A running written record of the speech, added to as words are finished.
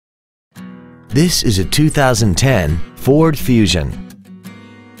This is a 2010 Ford Fusion.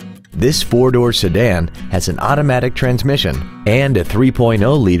 This four-door sedan has an automatic transmission and a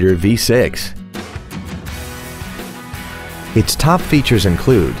 3.0-liter V6. Its top features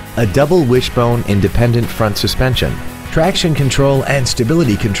include a double wishbone independent front suspension, traction control and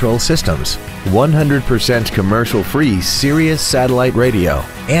stability control systems, 100% commercial-free Sirius satellite radio,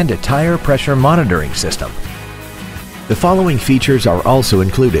 and a tire pressure monitoring system. The following features are also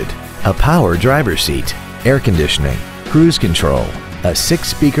included: a power driver's seat, air conditioning, cruise control, a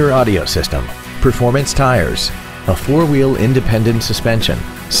 6-speaker audio system, performance tires, a 4-wheel independent suspension,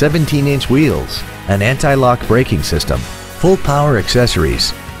 17-inch wheels, an anti-lock braking system, full power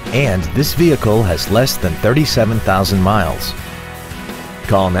accessories, and this vehicle has less than 37,000 miles.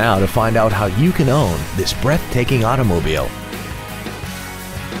 Call now to find out how you can own this breathtaking automobile.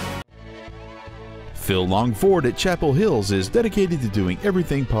 Phil Long Ford at Chapel Hills is dedicated to doing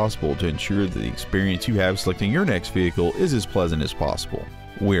everything possible to ensure that the experience you have selecting your next vehicle is as pleasant as possible.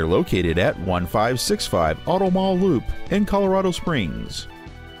 We're located at 1565 Auto Mall Loop in Colorado Springs.